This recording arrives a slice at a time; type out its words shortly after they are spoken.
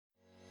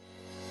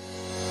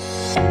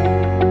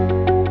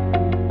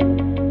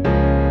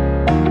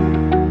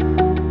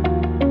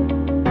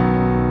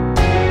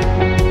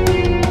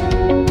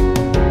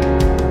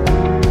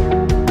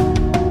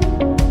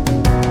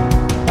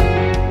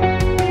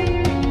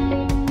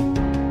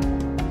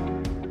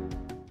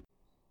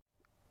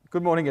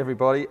Good morning,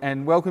 everybody,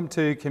 and welcome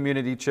to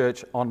Community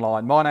Church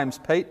Online. My name's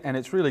Pete, and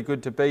it's really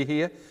good to be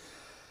here.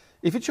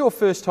 If it's your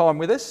first time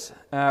with us,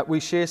 we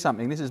share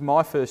something. This is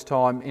my first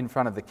time in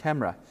front of the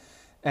camera,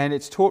 and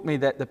it's taught me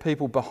that the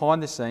people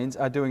behind the scenes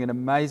are doing an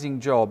amazing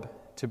job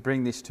to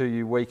bring this to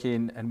you week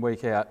in and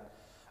week out.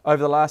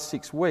 Over the last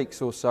 6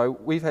 weeks or so,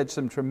 we've had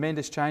some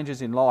tremendous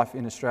changes in life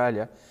in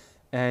Australia,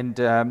 and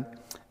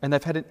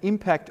they've had an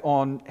impact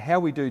on how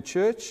we do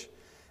church.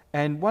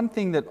 And one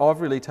thing that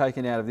I've really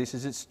taken out of this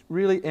is it's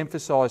really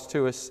emphasised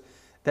to us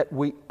that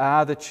we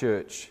are the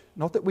church.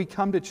 Not that we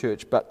come to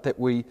church, but that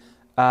we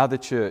are the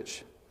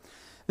church.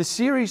 The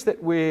series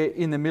that we're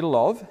in the middle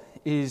of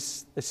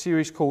is a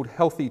series called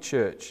Healthy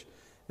Church.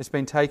 It's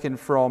been taken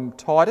from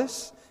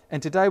Titus,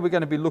 and today we're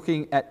going to be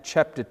looking at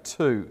chapter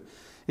 2.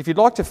 If you'd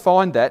like to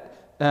find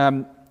that,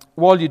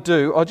 while you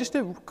do, I'll just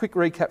do a quick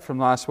recap from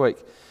last week.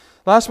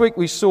 Last week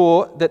we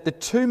saw that the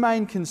two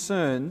main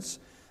concerns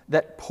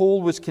that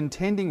Paul was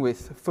contending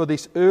with for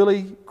this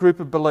early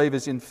group of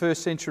believers in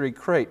first century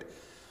Crete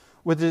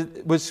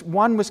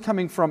was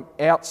coming from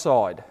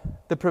outside.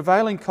 The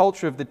prevailing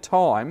culture of the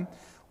time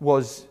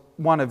was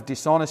one of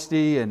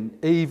dishonesty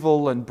and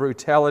evil and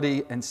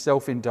brutality and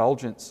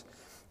self-indulgence.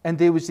 And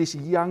there was this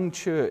young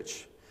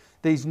church,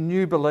 these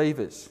new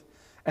believers,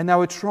 and they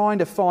were trying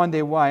to find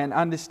their way and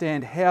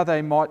understand how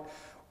they might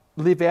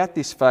live out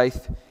this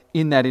faith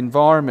in that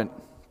environment.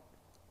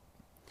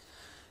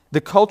 The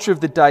culture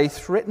of the day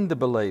threatened the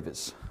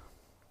believers.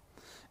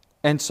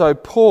 And so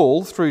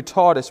Paul, through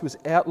Titus, was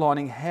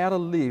outlining how to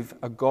live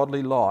a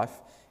godly life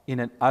in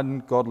an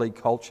ungodly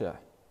culture.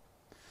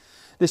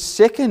 The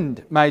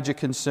second major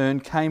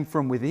concern came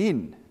from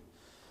within.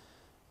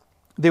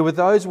 There were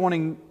those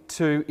wanting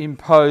to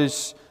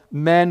impose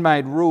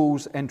man-made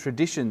rules and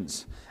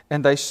traditions,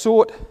 and they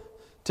sought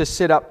to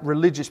set up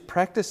religious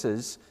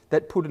practices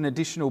that put an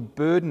additional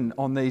burden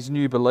on these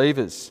new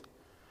believers.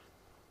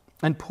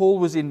 And Paul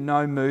was in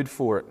no mood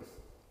for it.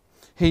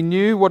 He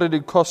knew what it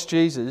had cost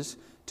Jesus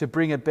to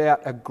bring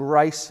about a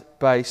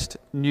grace-based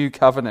new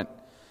covenant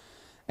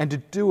and to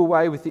do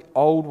away with the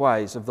old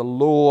ways of the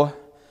law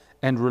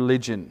and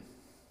religion.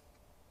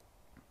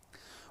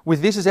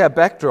 With this as our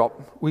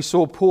backdrop, we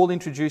saw Paul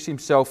introduce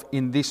himself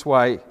in this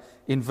way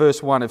in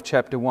verse 1 of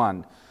chapter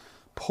 1.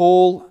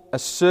 Paul, a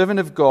servant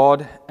of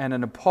God and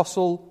an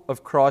apostle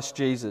of Christ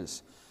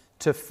Jesus,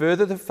 to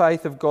further the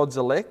faith of God's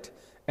elect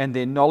and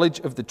their knowledge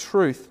of the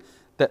truth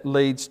that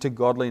leads to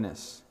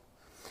godliness.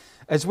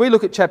 As we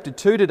look at chapter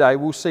 2 today,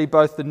 we'll see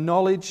both the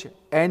knowledge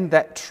and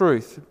that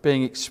truth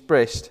being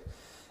expressed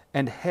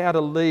and how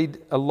to live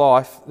a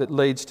life that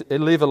leads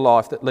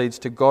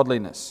to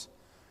godliness.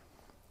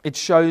 It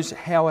shows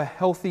how a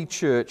healthy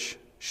church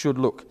should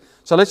look.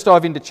 So let's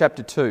dive into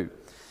chapter 2.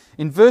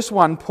 In verse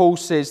 1, Paul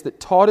says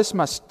that Titus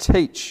must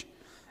teach,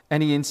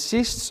 and he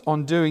insists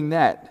on doing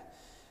that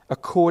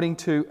according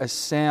to a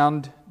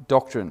sound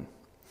doctrine.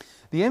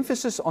 The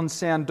emphasis on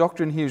sound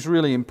doctrine here is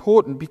really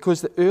important because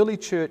the early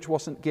church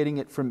wasn't getting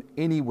it from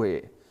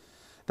anywhere.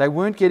 They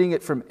weren't getting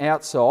it from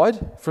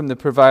outside, from the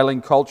prevailing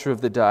culture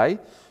of the day,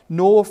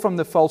 nor from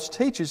the false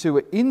teachers who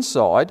were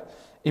inside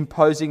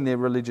imposing their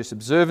religious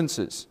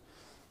observances.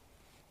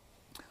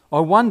 I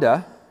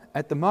wonder,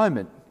 at the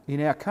moment, in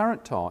our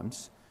current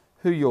times,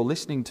 who you're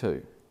listening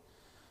to.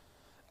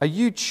 Are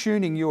you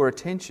tuning your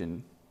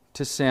attention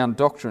to sound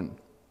doctrine?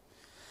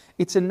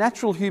 It's a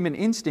natural human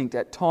instinct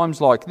at times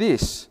like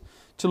this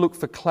to look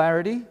for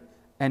clarity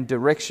and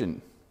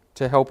direction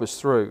to help us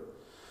through.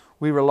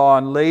 We rely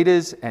on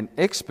leaders and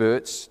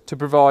experts to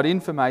provide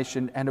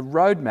information and a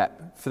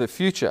roadmap for the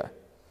future.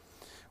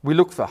 We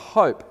look for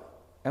hope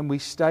and we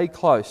stay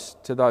close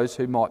to those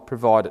who might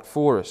provide it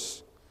for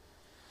us.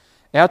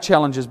 Our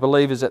challenge as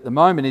believers at the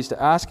moment is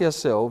to ask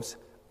ourselves,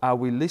 are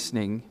we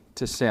listening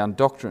to sound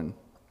doctrine?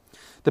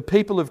 The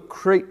people of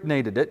Crete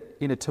needed it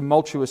in a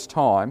tumultuous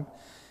time,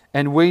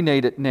 and we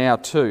need it now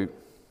too.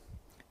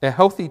 A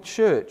healthy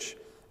church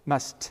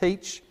must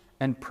teach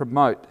and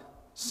promote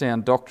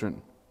sound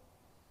doctrine.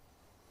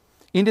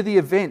 Into the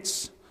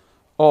events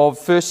of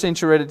first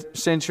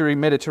century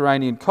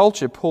Mediterranean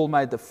culture, Paul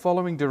made the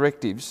following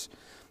directives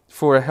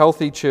for a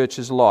healthy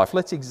church's life.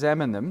 Let's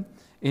examine them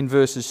in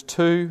verses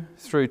 2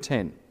 through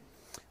 10.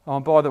 Oh,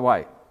 and by the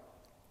way,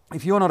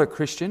 if you're not a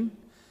Christian,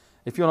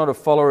 if you're not a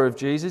follower of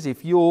Jesus,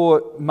 if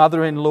your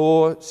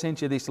mother-in-law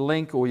sent you this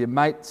link or your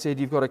mate said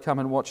you've got to come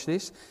and watch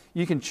this,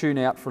 you can tune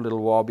out for a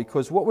little while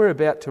because what we're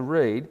about to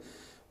read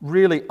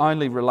really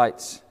only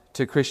relates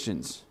to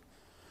Christians.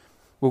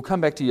 We'll come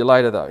back to you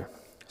later though.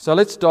 So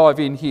let's dive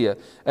in here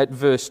at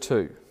verse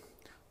 2.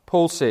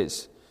 Paul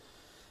says,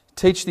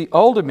 "Teach the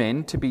older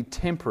men to be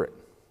temperate,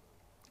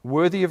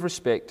 worthy of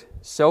respect,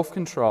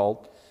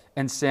 self-controlled,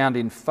 and sound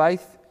in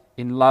faith,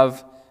 in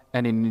love,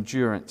 and in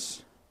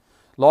endurance.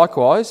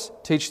 Likewise,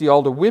 teach the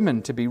older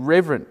women to be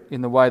reverent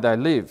in the way they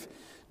live,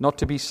 not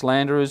to be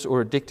slanderers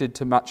or addicted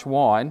to much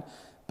wine,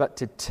 but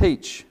to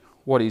teach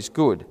what is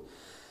good.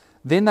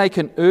 Then they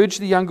can urge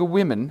the younger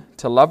women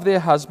to love their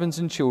husbands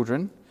and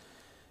children,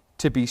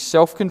 to be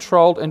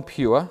self-controlled and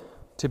pure,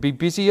 to be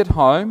busy at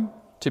home,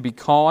 to be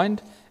kind,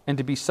 and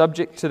to be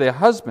subject to their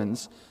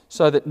husbands,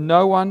 so that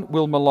no one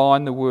will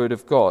malign the word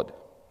of God.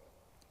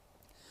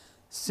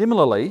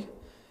 Similarly,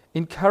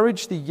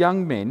 encourage the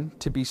young men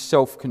to be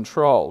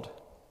self-controlled.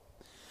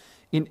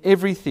 In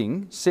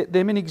everything, set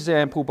them an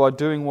example by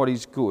doing what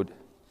is good.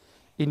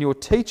 In your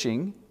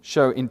teaching,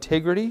 show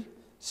integrity,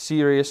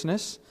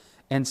 seriousness,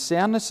 and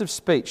soundness of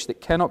speech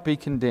that cannot be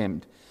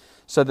condemned,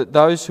 so that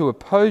those who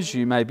oppose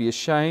you may be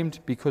ashamed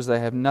because they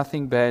have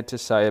nothing bad to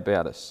say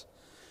about us.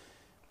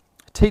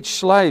 Teach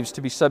slaves to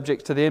be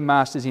subject to their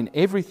masters in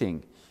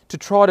everything, to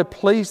try to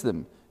please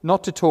them,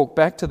 not to talk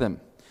back to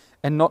them,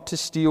 and not to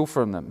steal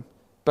from them,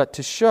 but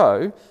to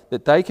show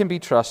that they can be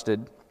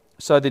trusted,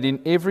 so that in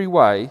every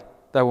way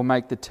they will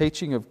make the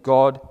teaching of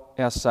God,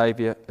 our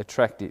Saviour,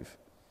 attractive.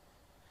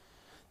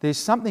 There's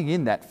something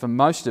in that for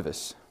most of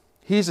us.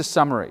 Here's a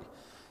summary.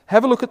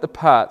 Have a look at the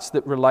parts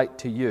that relate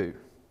to you.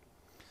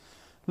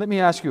 Let me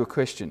ask you a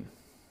question.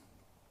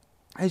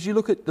 As you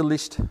look at the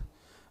list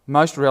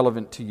most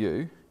relevant to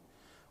you,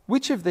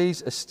 which of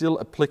these are still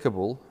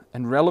applicable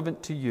and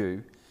relevant to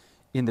you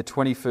in the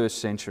 21st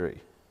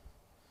century?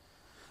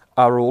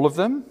 Are all of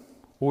them,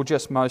 or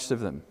just most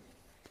of them?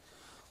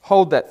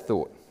 Hold that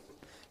thought.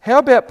 How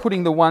about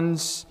putting the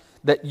ones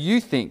that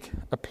you think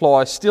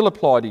still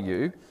apply to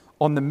you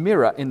on the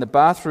mirror in the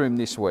bathroom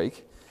this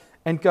week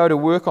and go to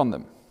work on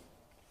them?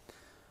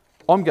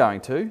 I'm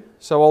going to,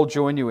 so I'll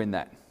join you in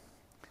that.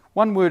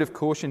 One word of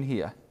caution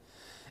here.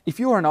 If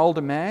you're an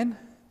older man,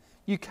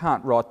 you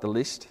can't write the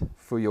list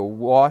for your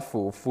wife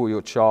or for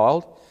your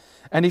child.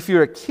 And if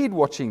you're a kid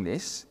watching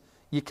this,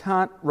 you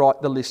can't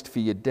write the list for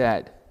your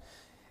dad.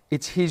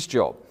 It's his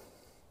job.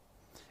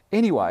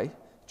 Anyway,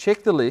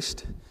 check the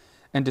list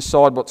and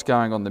decide what's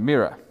going on the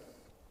mirror.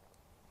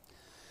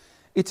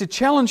 It's a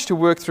challenge to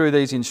work through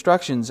these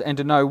instructions and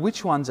to know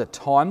which ones are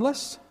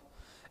timeless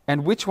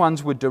and which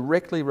ones were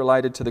directly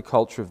related to the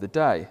culture of the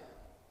day.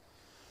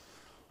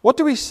 What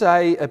do we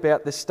say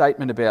about the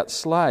statement about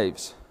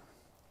slaves?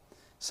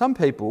 Some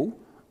people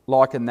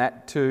liken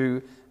that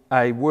to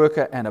a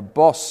worker and a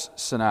boss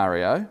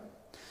scenario,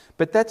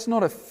 but that's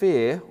not a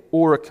fair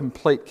or a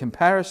complete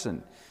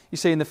comparison. You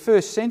see, in the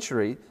first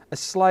century, a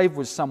slave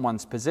was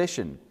someone's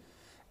possession,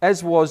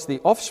 as was the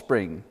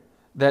offspring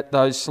that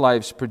those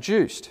slaves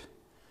produced.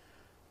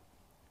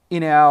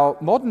 In our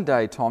modern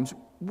day times,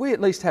 we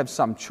at least have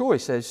some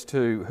choice as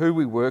to who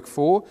we work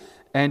for,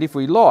 and if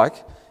we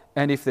like,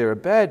 and if they're a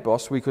bad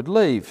boss, we could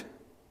leave.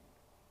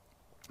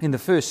 In the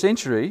first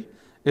century,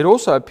 it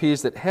also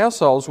appears that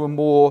household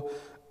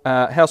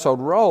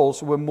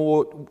roles were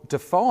more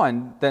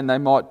defined than they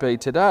might be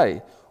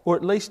today, or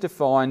at least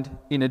defined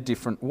in a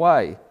different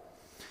way.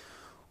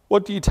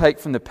 What do you take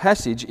from the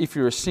passage if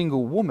you're a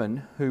single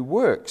woman who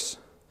works?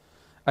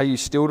 Are you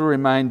still to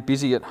remain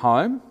busy at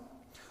home?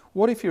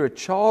 What if you're a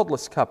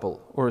childless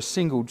couple or a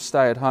single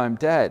stay-at-home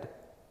dad?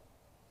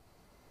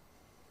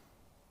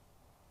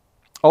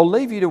 I'll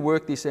leave you to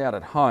work this out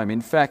at home.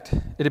 In fact,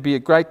 it'd be a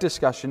great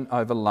discussion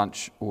over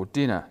lunch or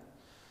dinner.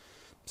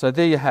 So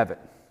there you have it.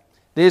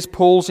 There's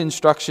Paul's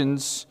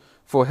instructions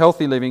for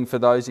healthy living for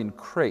those in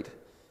Crete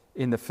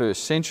in the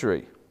first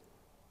century.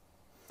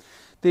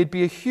 There'd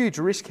be a huge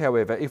risk,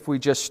 however, if we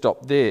just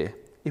stopped there,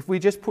 if we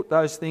just put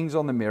those things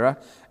on the mirror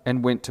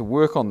and went to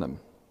work on them.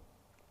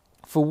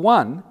 For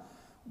one,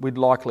 we'd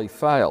likely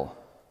fail.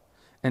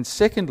 And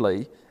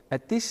secondly,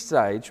 at this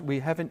stage, we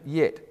haven't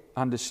yet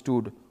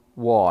understood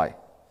why.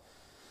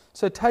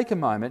 So take a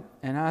moment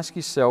and ask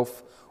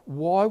yourself,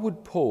 why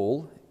would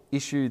Paul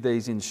issue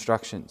these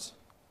instructions?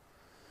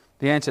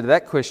 The answer to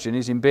that question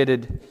is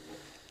embedded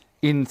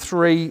in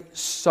 3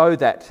 "so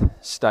that"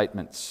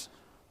 statements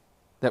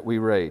that we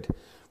read.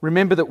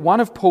 Remember that one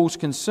of Paul's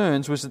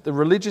concerns was that the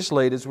religious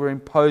leaders were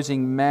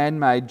imposing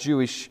man-made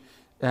Jewish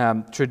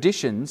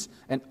traditions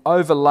and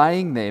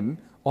overlaying them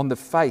on the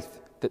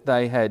faith that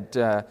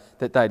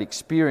they'd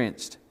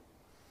experienced.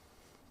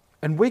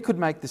 And we could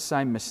make the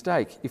same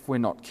mistake if we're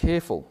not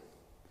careful.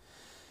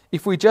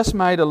 If we just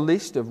made a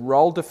list of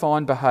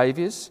role-defined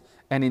behaviours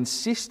and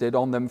insisted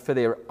on them for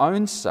their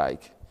own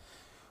sake,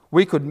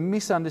 we could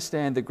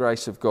misunderstand the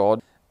grace of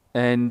God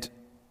and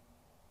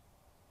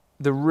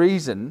the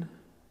reason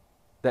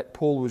that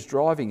Paul was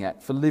driving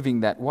at for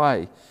living that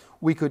way.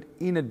 We could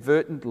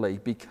inadvertently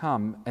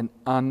become an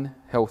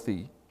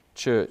unhealthy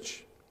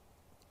church.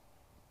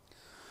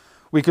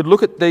 We could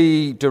look at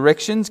the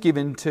directions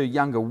given to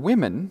younger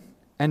women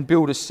and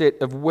build a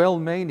set of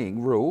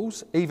well-meaning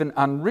rules, even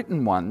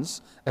unwritten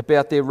ones,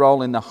 about their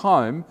role in the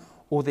home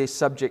or their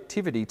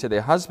subjectivity to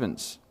their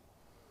husbands.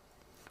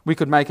 We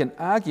could make an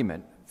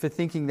argument for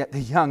thinking that the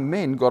young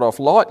men got off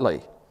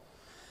lightly.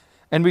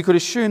 And we could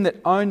assume that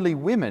only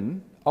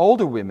women,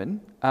 older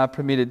women, are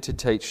permitted to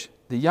teach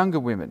the younger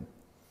women.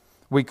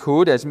 We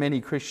could, as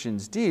many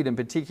Christians did, and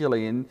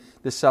particularly in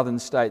the southern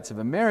states of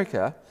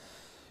America,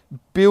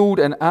 build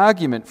an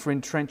argument for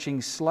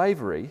entrenching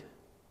slavery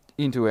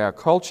into our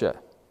culture.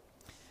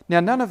 Now,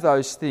 none of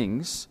those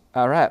things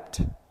are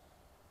apt.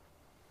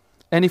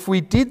 And if we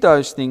did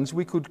those things,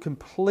 we could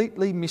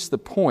completely miss the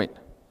point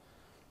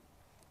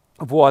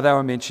of why they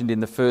were mentioned in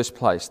the first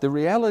place. The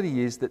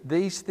reality is that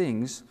these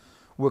things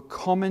were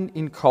common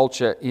in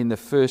culture in the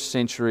first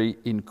century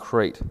in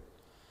Crete,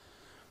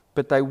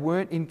 but they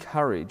weren't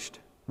encouraged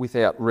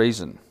without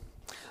reason.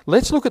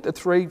 Let's look at the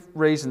 3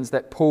 reasons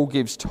that Paul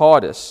gives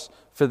Titus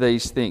for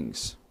these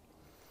things.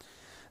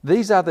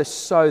 These are the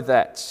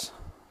so-that's.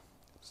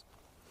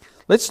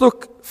 Let's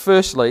look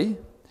firstly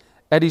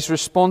at his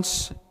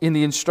response in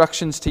the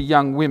instructions to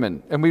young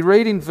women. And we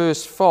read in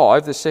verse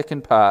 5, the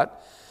second part,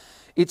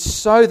 it's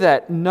so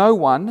that no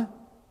one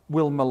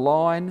will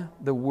malign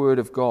the word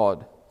of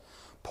God.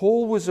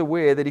 Paul was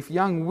aware that if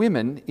young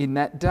women in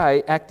that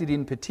day acted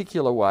in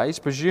particular ways,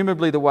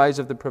 presumably the ways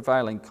of the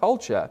prevailing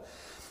culture,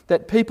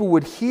 that people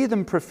would hear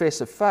them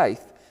profess a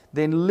faith,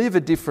 then live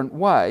a different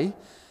way,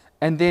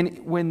 and then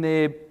when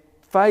their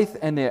faith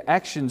and their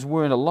actions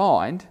weren't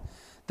aligned,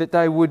 that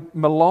they would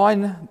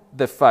malign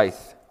the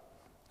faith,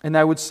 and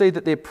they would see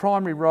that their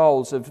primary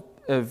roles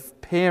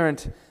of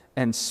parent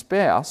and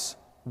spouse,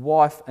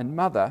 wife and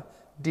mother,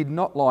 did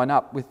not line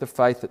up with the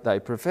faith that they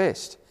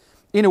professed.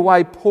 In a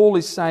way, Paul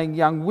is saying,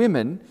 young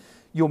women,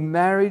 your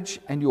marriage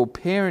and your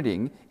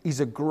parenting is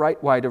a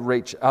great way to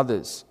reach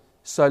others.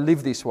 So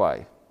live this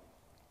way.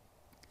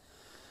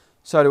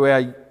 So to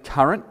our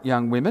current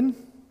young women,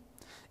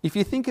 if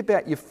you think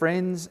about your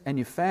friends and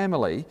your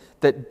family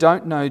that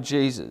don't know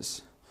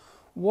Jesus,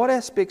 what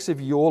aspects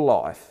of your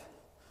life,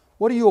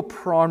 what are your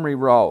primary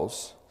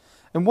roles?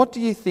 And what do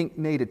you think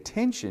need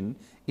attention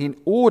in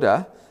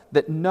order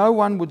that no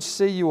one would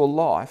see your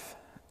life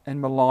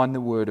and malign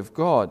the word of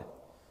God?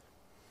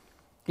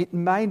 It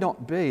may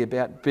not be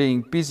about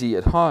being busy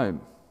at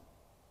home.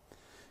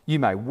 You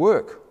may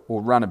work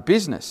or run a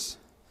business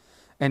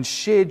and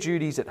share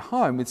duties at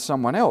home with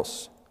someone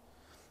else.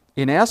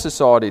 In our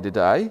society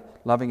today,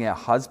 loving our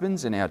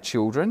husbands and our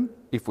children,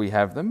 if we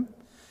have them,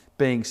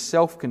 being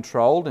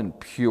self-controlled and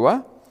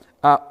pure,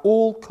 are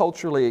all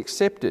culturally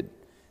accepted,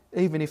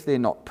 even if they're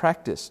not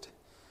practiced.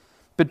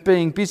 But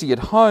being busy at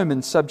home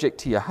and subject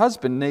to your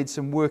husband needs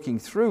some working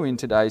through in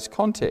today's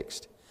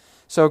context.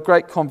 So a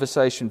great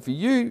conversation for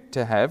you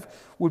to have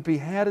would be,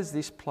 how does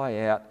this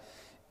play out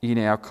in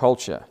our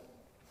culture?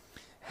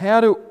 How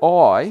do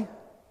I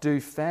do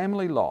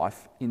family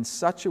life in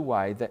such a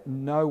way that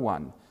no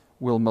one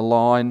will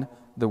malign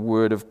the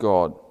word of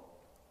God?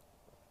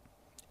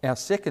 Our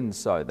second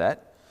so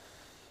that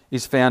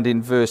is found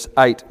in verse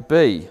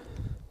 8b.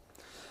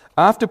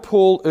 After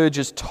Paul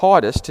urges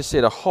Titus to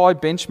set a high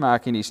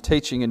benchmark in his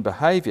teaching and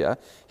behaviour,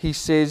 he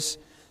says,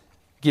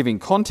 giving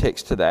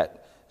context to that,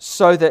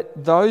 so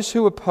that those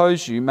who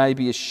oppose you may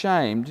be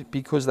ashamed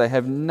because they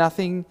have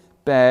nothing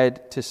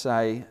bad to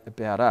say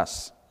about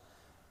us.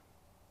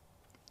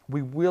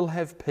 We will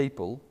have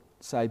people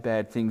say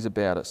bad things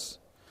about us.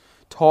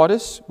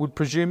 Titus would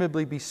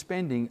presumably be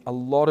spending a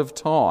lot of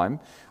time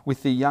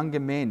with the younger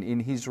men in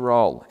his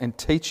role and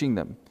teaching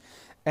them.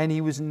 And he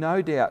was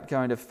no doubt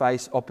going to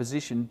face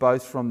opposition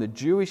both from the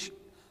Jewish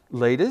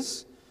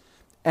leaders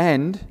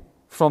and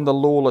from the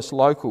lawless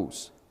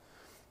locals.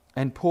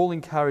 And Paul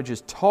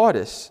encourages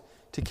Titus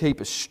to keep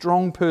a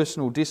strong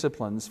personal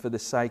disciplines for the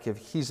sake of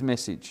his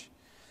message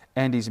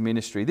and his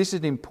ministry. This is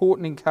an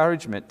important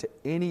encouragement to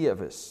any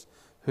of us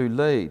who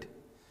lead.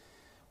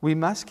 We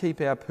must keep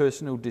our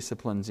personal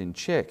disciplines in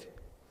check.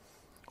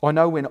 I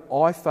know when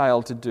I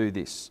fail to do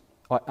this,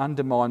 I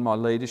undermine my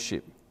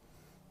leadership,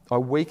 I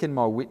weaken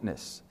my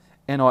witness,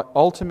 and I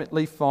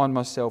ultimately find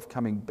myself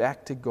coming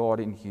back to God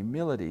in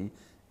humility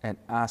and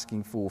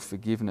asking for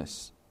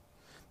forgiveness.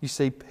 You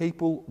see,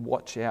 people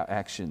watch our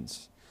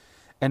actions,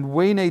 and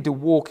we need to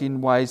walk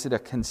in ways that are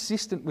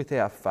consistent with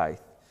our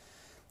faith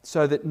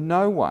so that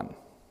no one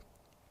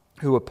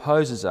who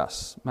opposes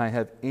us may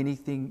have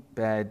anything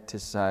bad to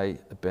say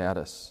about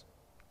us.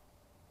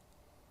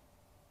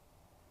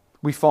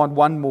 We find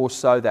one more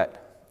so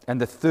that, and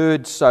the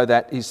third so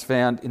that is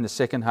found in the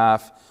second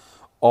half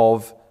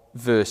of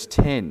verse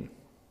 10.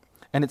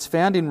 And it's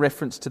found in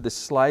reference to the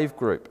slave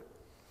group.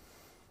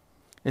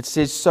 It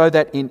says, so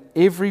that in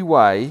every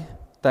way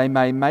they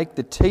may make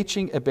the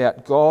teaching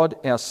about God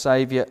our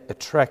Saviour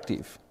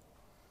attractive.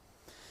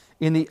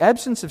 In the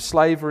absence of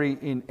slavery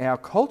in our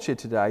culture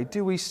today,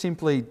 do we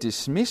simply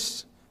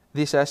dismiss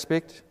this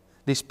aspect,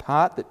 this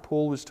part that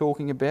Paul was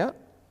talking about?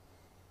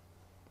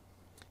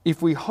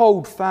 If we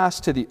hold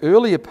fast to the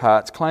earlier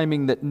parts,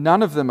 claiming that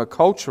none of them are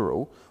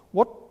cultural,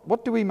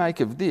 what do we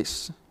make of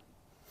this?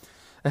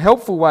 A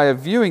helpful way of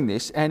viewing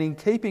this, and in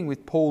keeping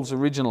with Paul's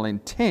original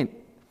intent,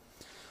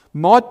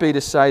 might be to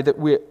say that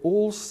we're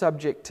all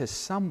subject to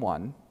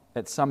someone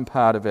at some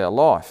part of our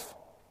life.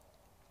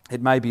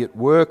 It may be at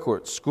work or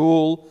at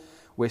school.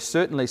 We're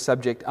certainly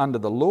subject under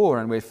the law,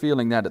 and we're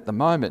feeling that at the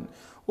moment.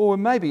 Or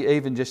maybe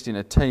even just in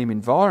a team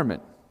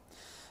environment.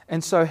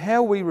 And so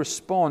how we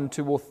respond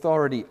to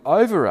authority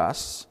over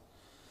us,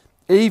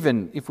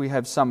 even if we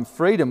have some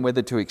freedom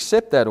whether to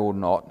accept that or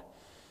not,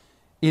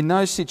 in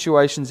those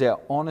situations our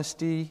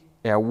honesty,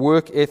 our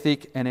work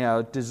ethic and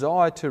our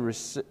desire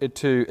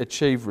to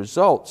achieve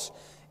results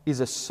is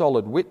a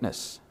solid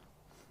witness.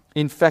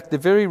 In fact, the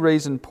very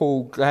reason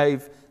Paul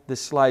gave the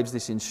slaves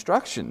this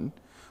instruction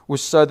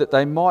was so that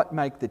they might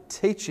make the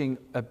teaching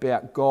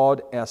about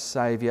God, our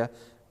Saviour,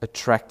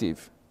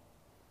 attractive.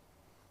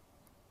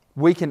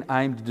 We can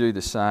aim to do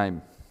the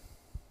same.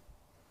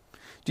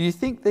 Do you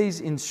think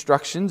these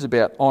instructions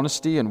about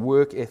honesty and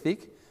work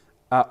ethic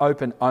are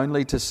open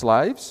only to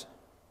slaves?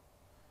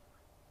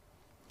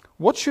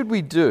 What should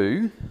we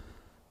do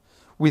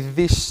with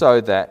this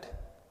so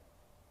that?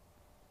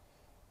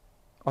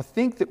 I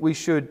think that we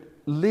should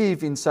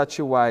live in such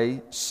a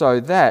way so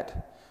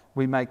that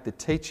we make the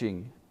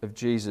teaching of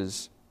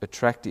Jesus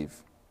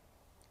attractive.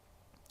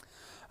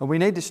 And we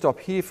need to stop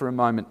here for a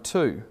moment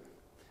too.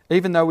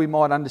 Even though we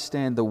might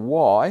understand the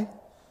why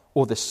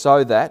or the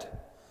so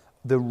that,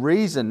 the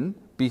reason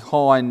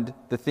behind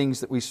the things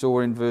that we saw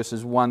in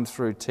verses 1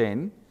 through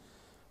 10,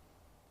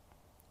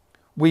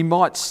 we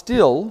might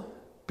still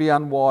be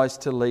unwise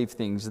to leave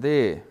things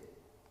there.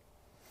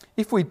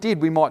 If we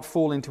did, we might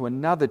fall into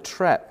another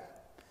trap.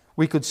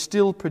 We could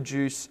still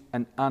produce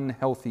an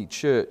unhealthy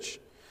church.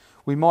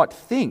 We might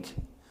think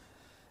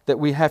that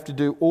we have to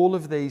do all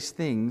of these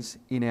things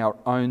in our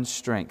own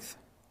strength.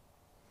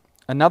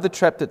 Another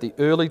trap that the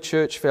early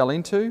church fell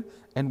into,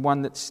 and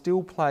one that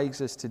still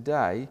plagues us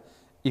today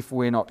if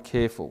we're not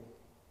careful.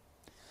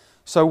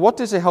 So what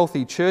does a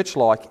healthy church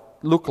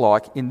look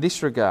like in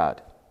this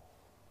regard?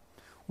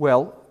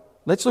 Well,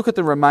 let's look at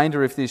the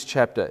remainder of this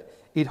chapter.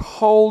 It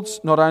holds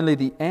not only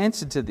the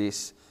answer to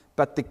this,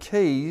 but the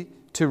key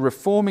to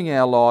reforming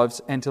our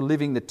lives and to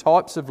living the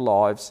types of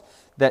lives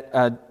that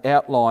are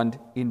outlined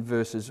in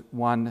verses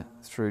 1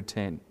 through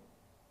 10.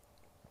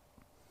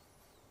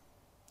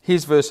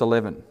 Here's verse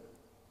 11.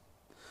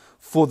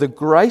 For the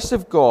grace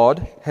of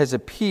God has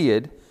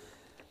appeared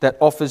that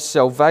offers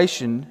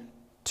salvation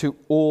to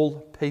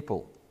all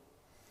people.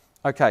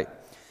 Okay,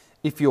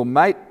 if your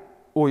mate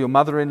or your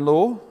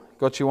mother-in-law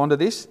got you onto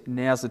this,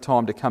 now's the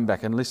time to come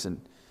back and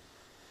listen.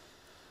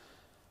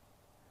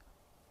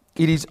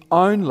 It is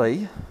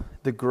only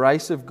the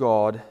grace of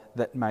God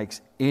that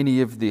makes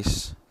any of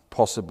this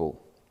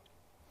possible.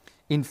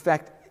 In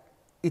fact,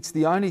 it's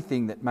the only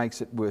thing that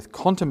makes it worth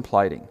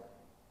contemplating.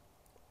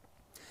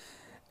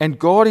 And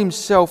God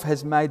Himself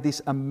has made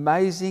this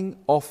amazing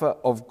offer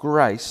of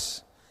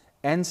grace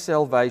and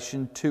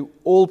salvation to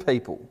all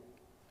people,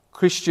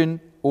 Christian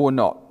or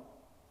not.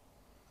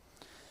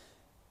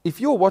 If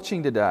you're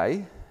watching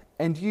today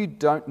and you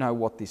don't know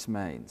what this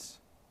means,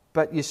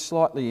 but you're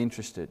slightly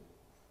interested,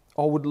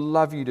 I would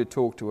love you to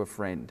talk to a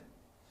friend.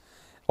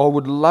 I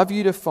would love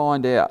you to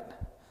find out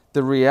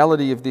the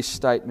reality of this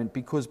statement,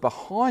 because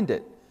behind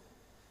it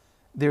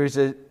there is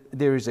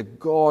a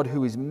God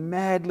who is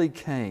madly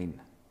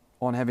keen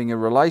on having a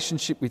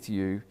relationship with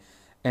you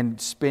and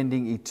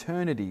spending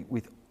eternity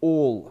with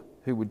all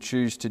who would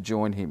choose to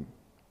join Him.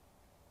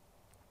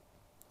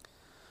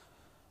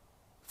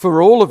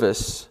 For all of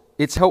us,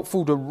 it's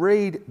helpful to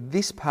read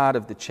this part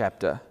of the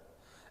chapter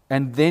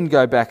and then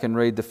go back and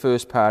read the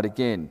first part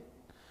again.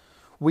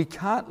 We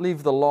can't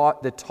live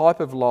the type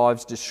of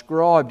lives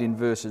described in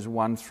verses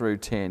 1 through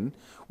 10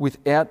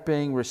 without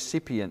being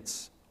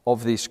recipients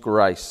of this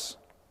grace.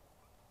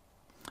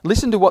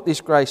 Listen to what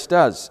this grace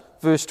does.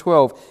 Verse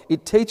 12,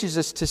 it teaches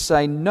us to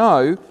say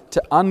no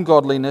to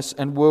ungodliness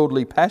and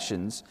worldly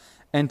passions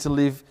and to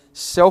live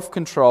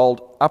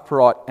self-controlled,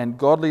 upright and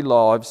godly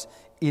lives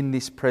in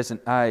this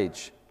present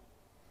age.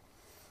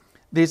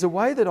 There's a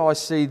way that I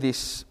see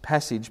this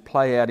passage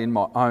play out in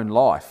my own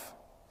life.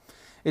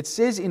 It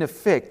says in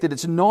effect that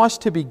it's nice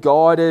to be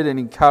guided and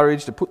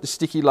encouraged to put the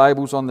sticky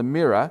labels on the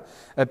mirror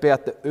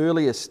about the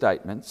earlier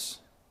statements,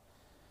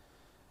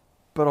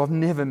 but I've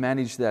never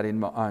managed that in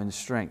my own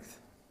strength.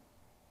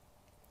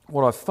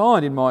 What I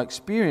find in my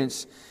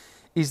experience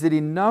is that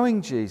in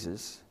knowing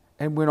Jesus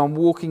and when I'm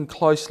walking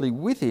closely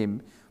with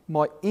Him,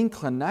 my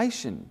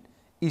inclination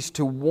is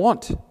to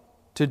want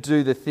to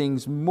do the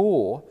things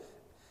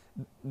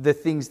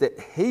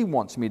that He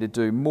wants me to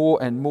do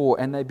more and more,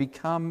 and they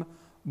become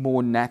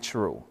more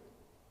natural.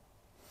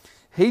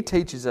 He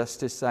teaches us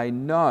to say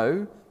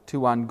no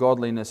to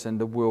ungodliness and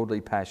the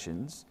worldly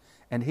passions,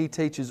 and He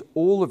teaches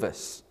all of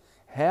us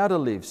how to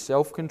live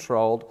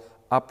self-controlled,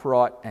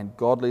 upright and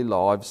godly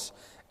lives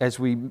as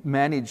we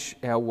manage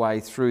our way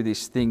through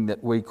this thing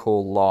that we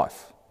call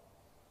life.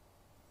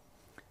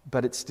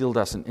 But it still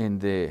doesn't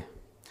end there.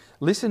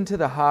 Listen to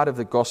the heart of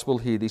the gospel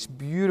here, this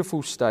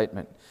beautiful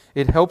statement.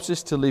 It helps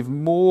us to live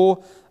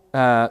more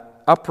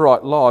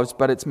upright lives,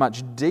 but it's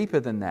much deeper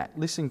than that.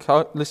 Listen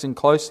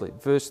closely.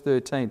 Verse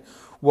 13.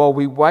 While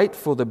we wait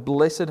for the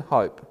blessed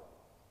hope,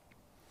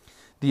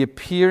 the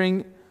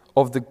appearing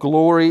of the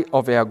glory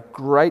of our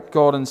great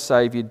God and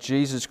Saviour,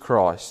 Jesus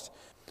Christ,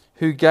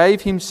 who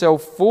gave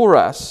Himself for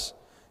us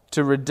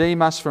to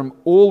redeem us from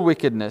all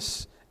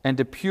wickedness and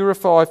to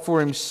purify for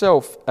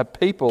Himself a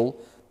people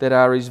that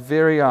are His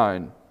very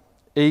own,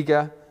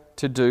 eager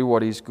to do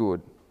what is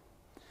good.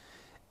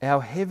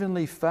 Our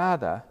Heavenly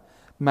Father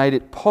made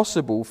it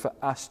possible for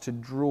us to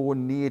draw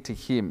near to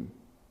Him,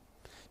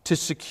 to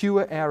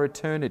secure our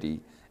eternity,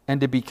 and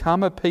to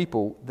become a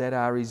people that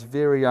are His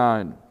very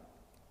own.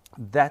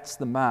 That's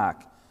the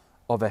mark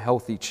of a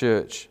healthy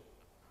church.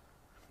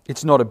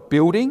 It's not a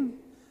building,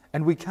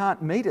 and we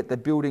can't meet at the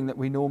building that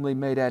we normally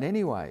meet at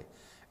anyway.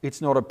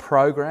 It's not a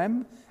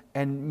program,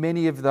 and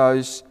many of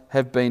those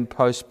have been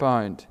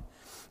postponed.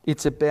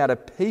 It's about a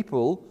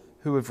people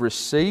who have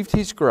received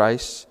His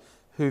grace,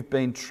 who've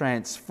been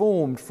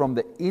transformed from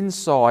the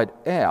inside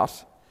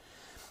out,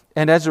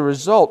 and as a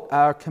result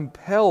are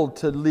compelled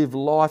to live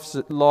lives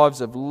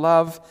of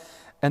love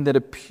and that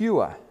are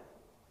pure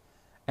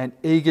and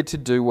eager to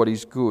do what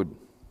is good.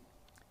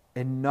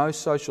 And no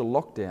social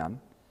lockdown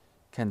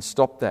can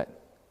stop that.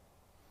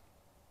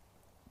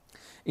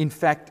 In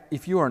fact,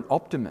 if you're an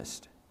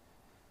optimist,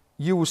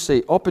 you will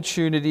see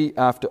opportunity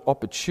after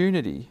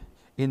opportunity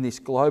in this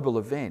global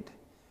event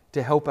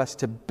to help us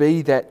to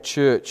be that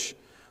church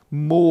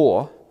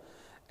more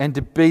and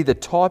to be the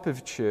type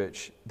of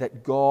church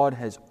that God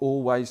has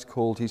always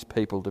called His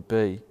people to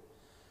be.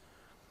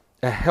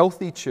 A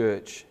healthy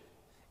church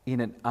in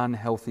an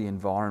unhealthy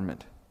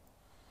environment.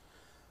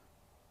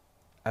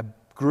 A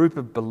group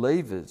of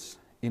believers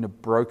in a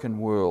broken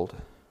world.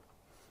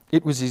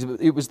 It was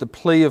the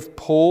plea of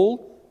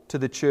Paul to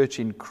the church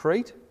in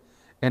Crete,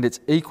 and it's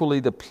equally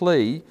the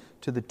plea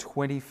to the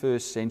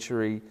 21st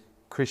century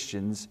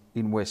Christians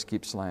in West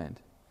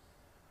Gippsland.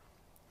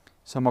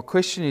 So my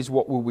question is,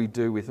 what will we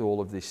do with all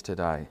of this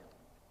today?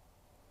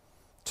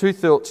 Two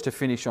thoughts to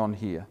finish on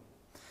here.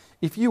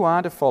 If you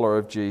aren't a follower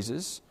of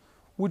Jesus,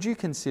 would you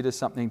consider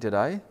something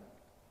today?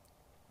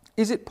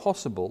 Is it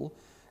possible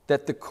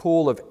that the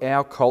call of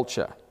our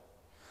culture,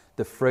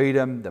 the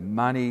freedom, the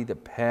money, the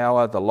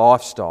power, the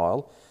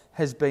lifestyle,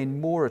 has been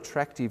more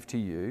attractive to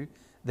you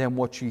than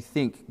what you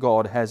think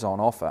God has on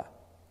offer?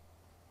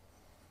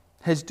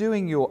 Has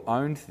doing your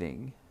own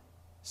thing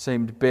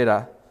seemed a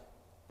better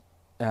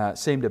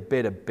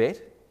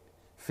bet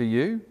for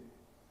you?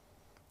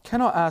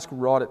 Can I ask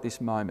right at this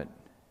moment,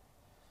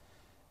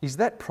 is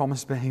that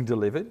promise being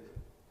delivered?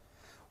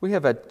 We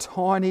have a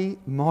tiny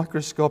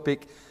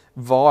microscopic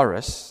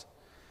virus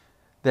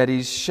that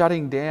is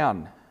shutting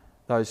down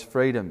those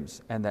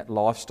freedoms and that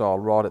lifestyle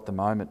right at the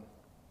moment.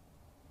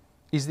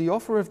 Is the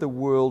offer of the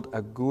world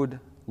a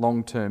good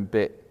long-term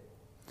bet?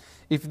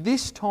 If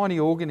this tiny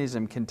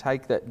organism can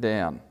take that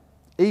down,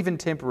 even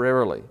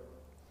temporarily,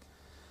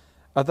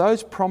 are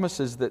those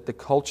promises that the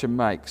culture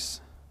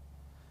makes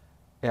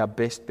our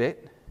best bet?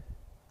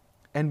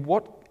 And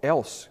what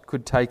else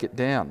could take it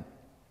down?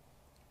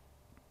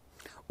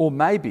 Or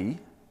maybe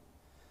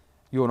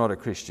you're not a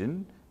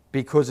Christian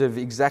because of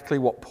exactly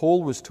what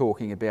Paul was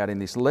talking about in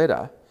this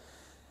letter.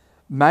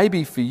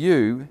 Maybe for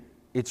you,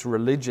 it's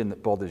religion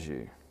that bothers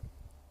you.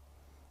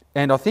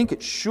 And I think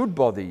it should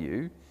bother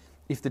you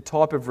if the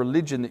type of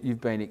religion that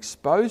you've been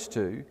exposed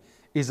to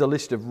is a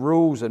list of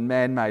rules and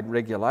man-made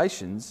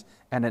regulations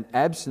and an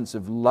absence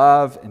of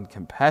love and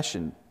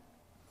compassion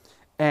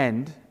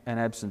and an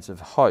absence of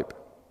hope.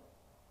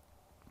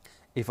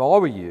 If I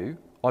were you,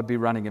 I'd be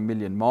running a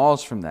million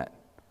miles from that.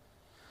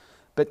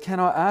 But can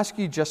I ask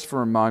you just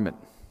for a moment,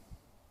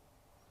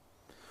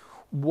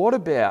 what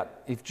about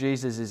if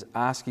Jesus is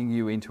asking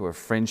you into a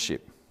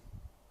friendship,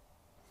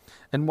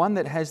 and one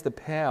that has the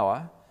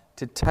power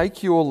to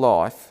take your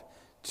life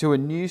to a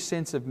new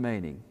sense of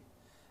meaning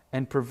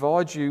and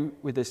provide you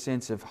with a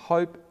sense of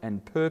hope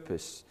and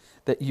purpose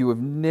that you have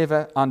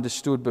never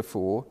understood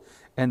before,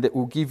 and that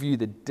will give you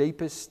the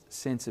deepest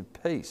sense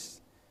of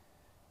peace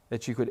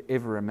that you could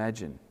ever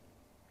imagine?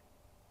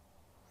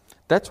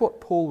 That's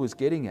what Paul was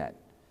getting at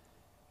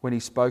when he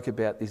spoke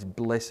about this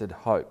blessed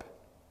hope.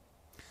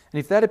 And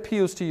if that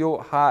appeals to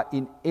your heart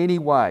in any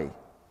way,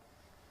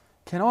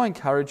 can I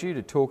encourage you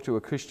to talk to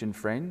a Christian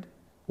friend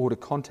or to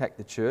contact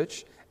the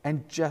church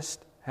and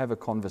just have a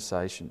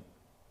conversation?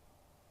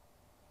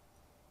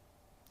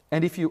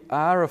 And if you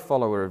are a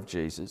follower of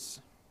Jesus,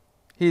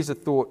 here's a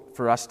thought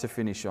for us to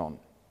finish on.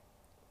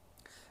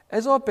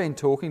 As I've been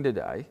talking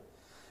today,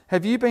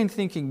 have you been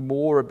thinking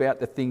more about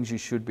the things you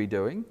should be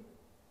doing?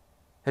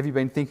 Have you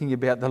been thinking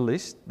about the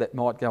list that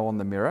might go on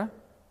the mirror?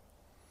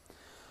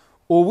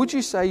 Or would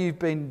you say you've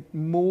been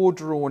more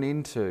drawn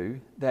into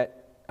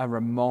a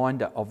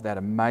reminder of that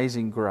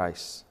amazing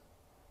grace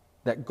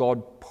that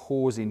God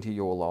pours into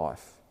your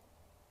life?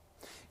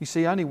 You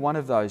see, only one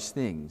of those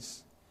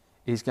things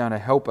is going to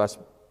help us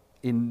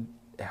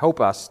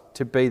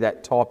to be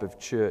that type of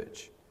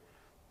church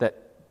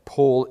that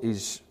Paul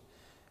is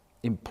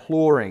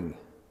imploring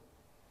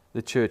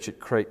the church at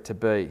Crete to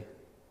be.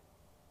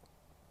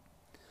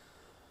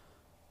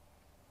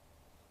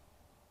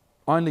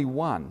 Only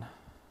one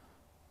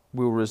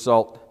will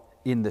result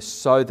in the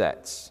so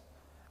that's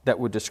that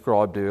were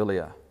described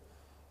earlier.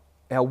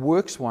 Our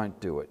works won't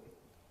do it,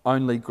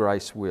 only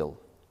grace will.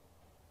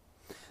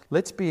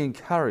 Let's be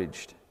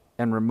encouraged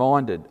and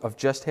reminded of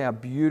just how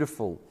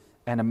beautiful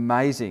and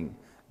amazing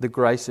the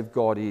grace of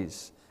God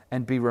is,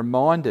 and be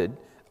reminded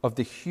of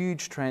the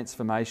huge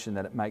transformation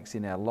that it makes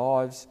in our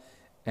lives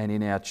and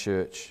in our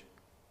church.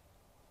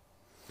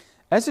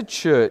 As a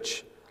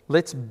church,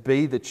 let's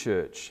be the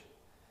church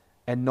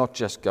and not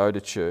just go to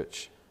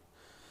church.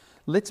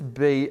 Let's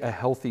be a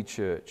healthy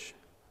church,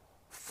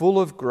 full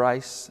of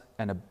grace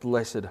and a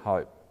blessed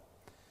hope.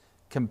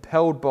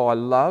 compelled by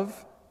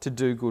love to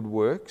do good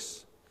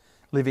works,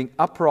 living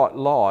upright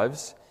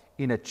lives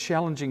in a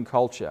challenging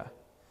culture,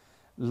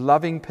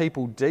 loving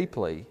people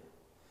deeply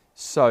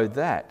so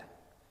that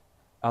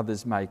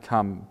others may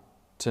come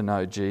to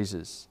know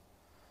Jesus.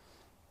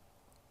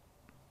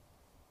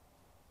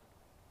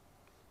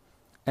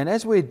 And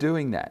as we're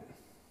doing that,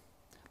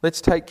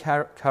 let's take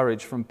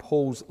courage from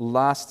Paul's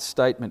last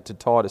statement to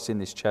Titus in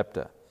this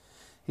chapter.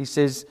 He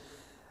says,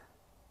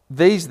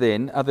 "These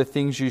then are the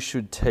things you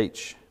should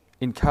teach.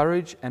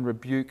 Encourage and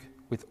rebuke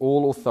with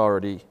all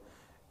authority.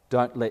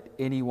 Don't let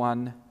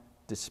anyone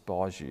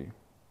despise you."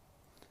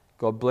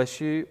 God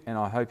bless you, and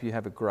I hope you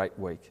have a great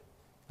week.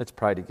 Let's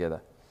pray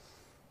together.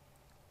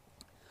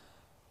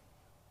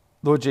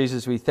 Lord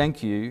Jesus, we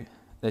thank you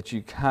that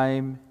you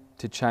came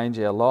to change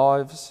our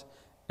lives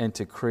and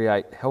to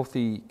create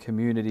healthy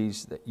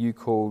communities that you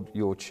called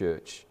your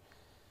church.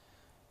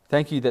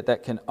 Thank you that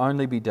that can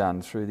only be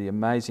done through the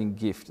amazing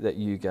gift that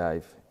you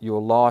gave,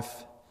 your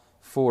life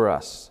for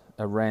us,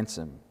 a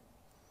ransom.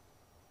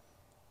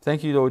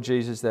 Thank you, Lord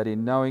Jesus, that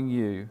in knowing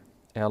you,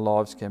 our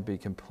lives can be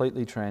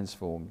completely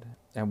transformed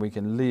and we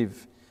can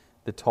live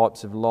the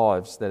types of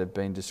lives that have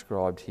been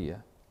described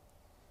here.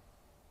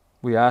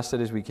 We ask that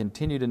as we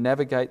continue to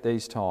navigate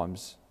these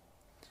times,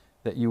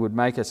 that you would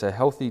make us a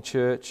healthy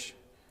church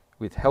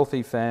with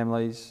healthy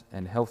families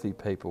and healthy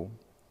people.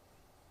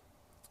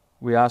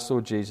 We ask,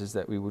 Lord Jesus,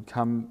 that we would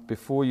come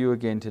before you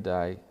again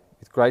today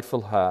with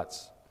grateful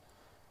hearts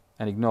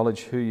and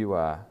acknowledge who you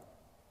are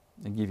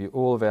and give you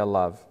all of our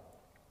love.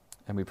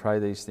 And we pray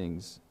these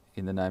things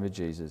in the name of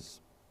Jesus.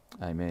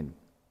 Amen.